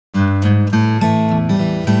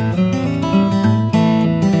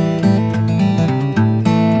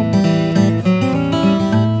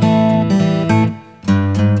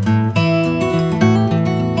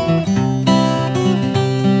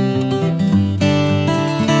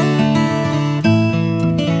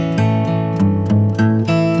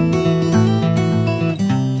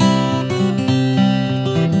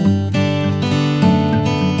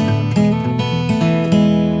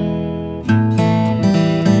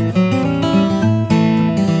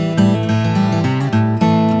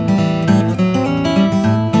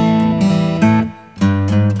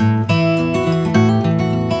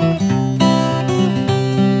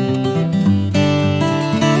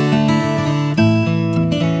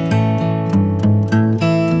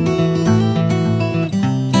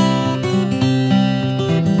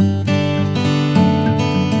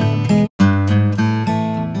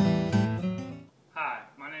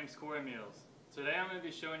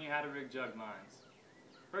showing you how to rig jug lines.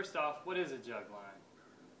 First off, what is a jug line?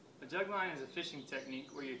 A jug line is a fishing technique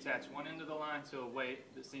where you attach one end of the line to a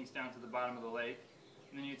weight that sinks down to the bottom of the lake,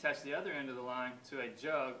 and then you attach the other end of the line to a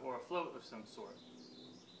jug or a float of some sort.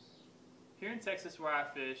 Here in Texas where I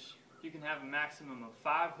fish, you can have a maximum of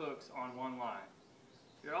 5 hooks on one line.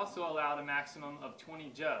 You're also allowed a maximum of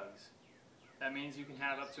 20 jugs. That means you can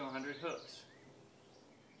have up to 100 hooks.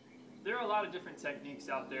 There are a lot of different techniques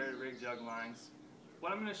out there to rig jug lines.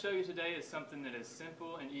 What I'm going to show you today is something that is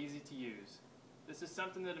simple and easy to use. This is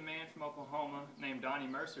something that a man from Oklahoma named Donnie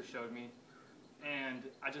Mercer showed me, and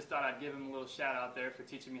I just thought I'd give him a little shout out there for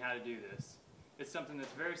teaching me how to do this. It's something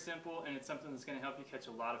that's very simple, and it's something that's going to help you catch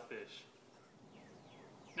a lot of fish.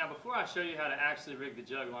 Now before I show you how to actually rig the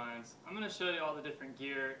jug lines, I'm going to show you all the different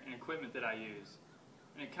gear and equipment that I use,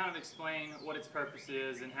 and kind of explain what its purpose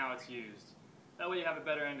is and how it's used. That way you have a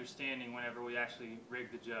better understanding whenever we actually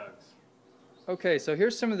rig the jugs. Okay, so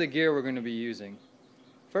here's some of the gear we're going to be using.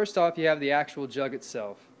 First off, you have the actual jug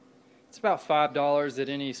itself. It's about $5 at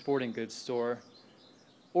any sporting goods store.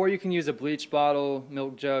 Or you can use a bleach bottle,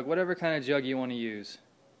 milk jug, whatever kind of jug you want to use.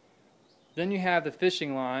 Then you have the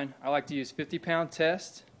fishing line. I like to use 50-pound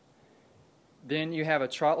test. Then you have a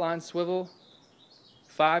trot line swivel,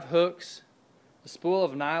 5 hooks, a spool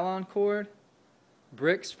of nylon cord,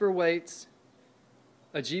 bricks for weights,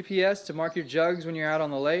 a GPS to mark your jugs when you're out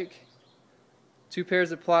on the lake, 2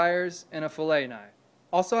 pairs of pliers, and a fillet knife.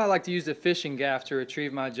 Also, I like to use a fishing gaff to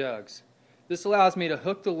retrieve my jugs. This allows me to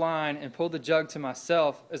hook the line and pull the jug to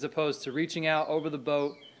myself as opposed to reaching out over the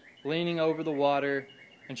boat, leaning over the water,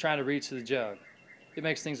 and trying to reach the jug. It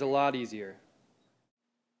makes things a lot easier.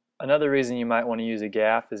 Another reason you might want to use a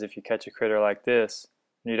gaff is if you catch a critter like this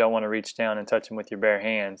and you don't want to reach down and touch him with your bare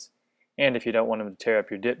hands, and if you don't want him to tear up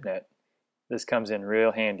your dip net. This comes in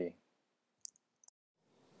real handy.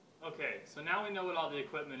 Okay, so now we know what all the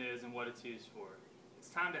equipment is and what it's used for. It's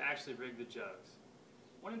time to actually rig the jugs.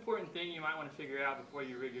 One important thing you might want to figure out before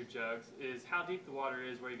you rig your jugs is how deep the water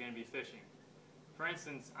is where you're going to be fishing. For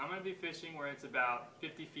instance, I'm going to be fishing where it's about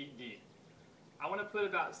 50 feet deep. I want to put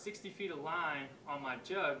about 60 feet of line on my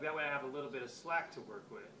jug, that way I have a little bit of slack to work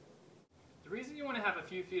with. The reason you want to have a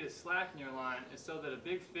few feet of slack in your line is so that a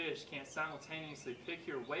big fish can't simultaneously pick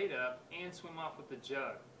your weight up and swim off with the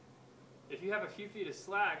jug. If you have a few feet of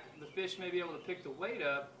slack, the fish may be able to pick the weight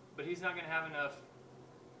up, but he's not going to have enough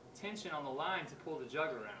tension on the line to pull the jug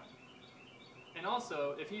around. And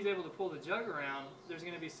also, if he's able to pull the jug around, there's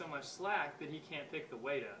going to be so much slack that he can't pick the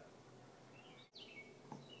weight up.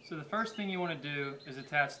 So the first thing you want to do is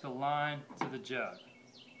attach the line to the jug.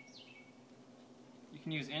 You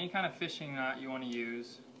can use any kind of fishing knot you want to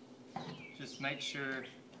use. Just make sure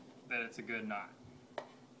that it's a good knot.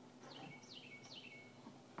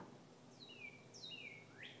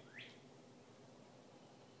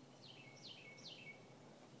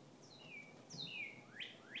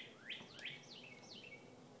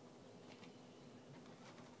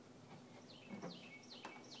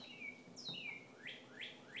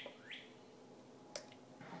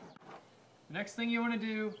 The next thing you want to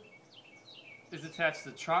do is attach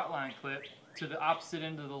the trot line clip to the opposite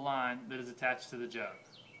end of the line that is attached to the jug.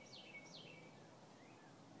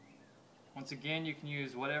 Once again, you can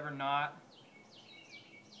use whatever knot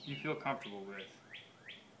you feel comfortable with.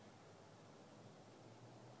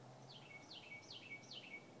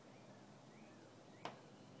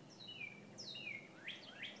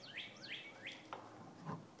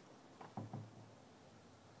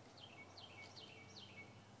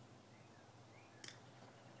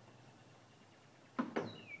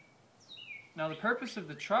 Now the purpose of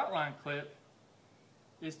the trot line clip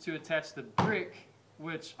is to attach the brick,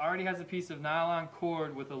 which already has a piece of nylon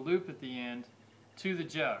cord with a loop at the end, to the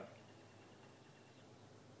jug.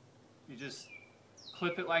 You just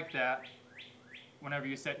clip it like that whenever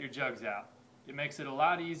you set your jugs out. It makes it a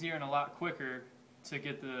lot easier and a lot quicker to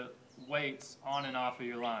get the weights on and off of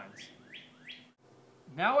your lines.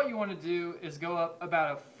 Now what you want to do is go up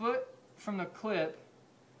about 1 foot from the clip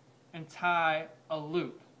and tie a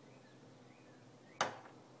loop.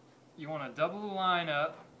 You want to double the line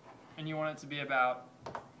up, and you want it to be about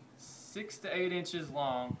 6 to 8 inches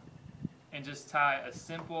long, and just tie a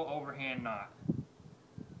simple overhand knot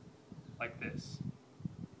like this.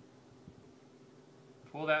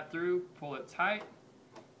 Pull that through, pull it tight,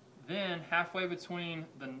 then halfway between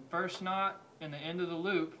the first knot and the end of the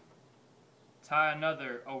loop, tie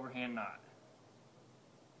another overhand knot.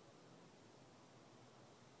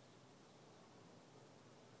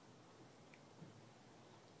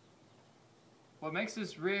 What makes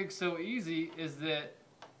this rig so easy is that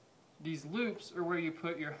these loops are where you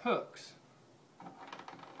put your hooks.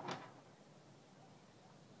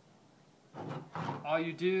 all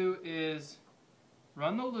you do is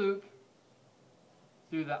run the loop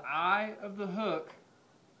through the eye of the hook,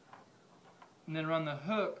 and then run the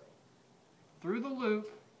hook through the loop,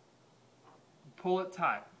 pull it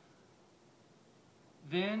tight.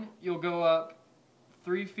 Then you'll go up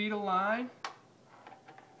 3 feet of line,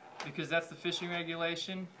 because that's the fishing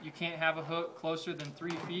regulation. You can't have a hook closer than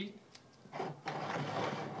 3 feet.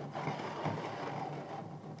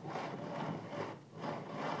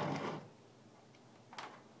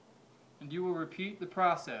 And you will repeat the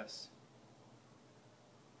process.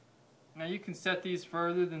 Now you can set these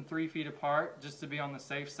further than 3 feet apart just to be on the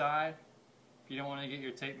safe side if you don't want to get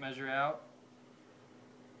your tape measure out.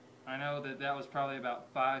 I know that that was probably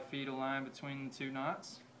about 5 feet of line between the 2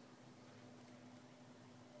 knots.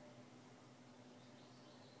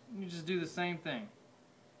 You just do the same thing.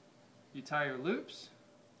 You tie your loops.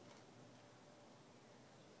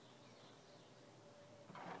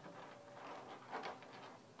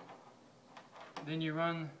 Then you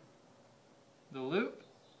run the loop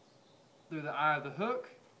through the eye of the hook.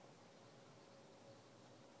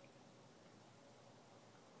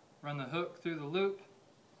 Run the hook through the loop.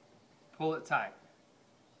 Pull it tight.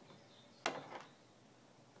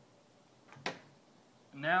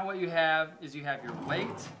 Now what you have is you have your weight,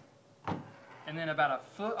 and then about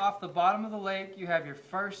a foot off the bottom of the lake you have your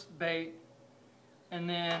first bait, and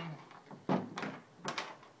then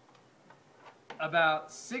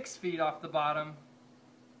about 6 feet off the bottom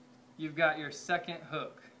you've got your second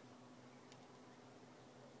hook,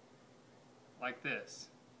 like this.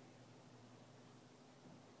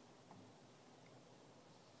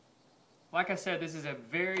 Like I said, this is a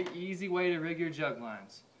very easy way to rig your jug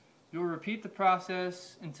lines. You'll repeat the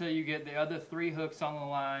process until you get the other 3 hooks on the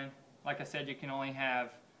line. Like I said, you can only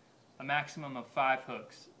have a maximum of 5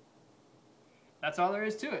 hooks. That's all there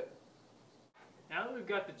is to it. Now that we've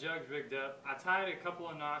got the jugs rigged up, I tied a couple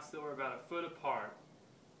of knots that were about a foot apart.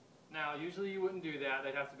 Now, usually you wouldn't do that.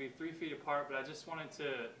 They'd have to be 3 feet apart, but I just wanted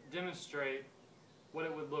to demonstrate what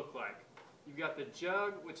it would look like. You've got the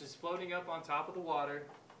jug, which is floating up on top of the water.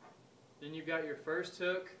 Then you've got your first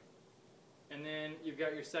hook, and then you've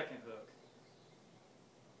got your second hook.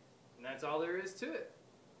 And that's all there is to it.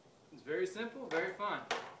 It's very simple, very fun.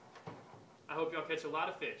 I hope y'all catch a lot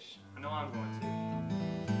of fish. I know I'm going to.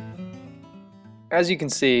 As you can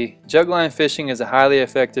see, jug line fishing is a highly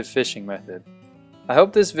effective fishing method. I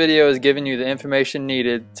hope this video has given you the information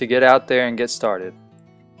needed to get out there and get started.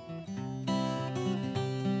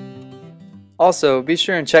 Also, be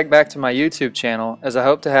sure and check back to my YouTube channel, as I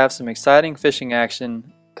hope to have some exciting fishing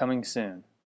action coming soon.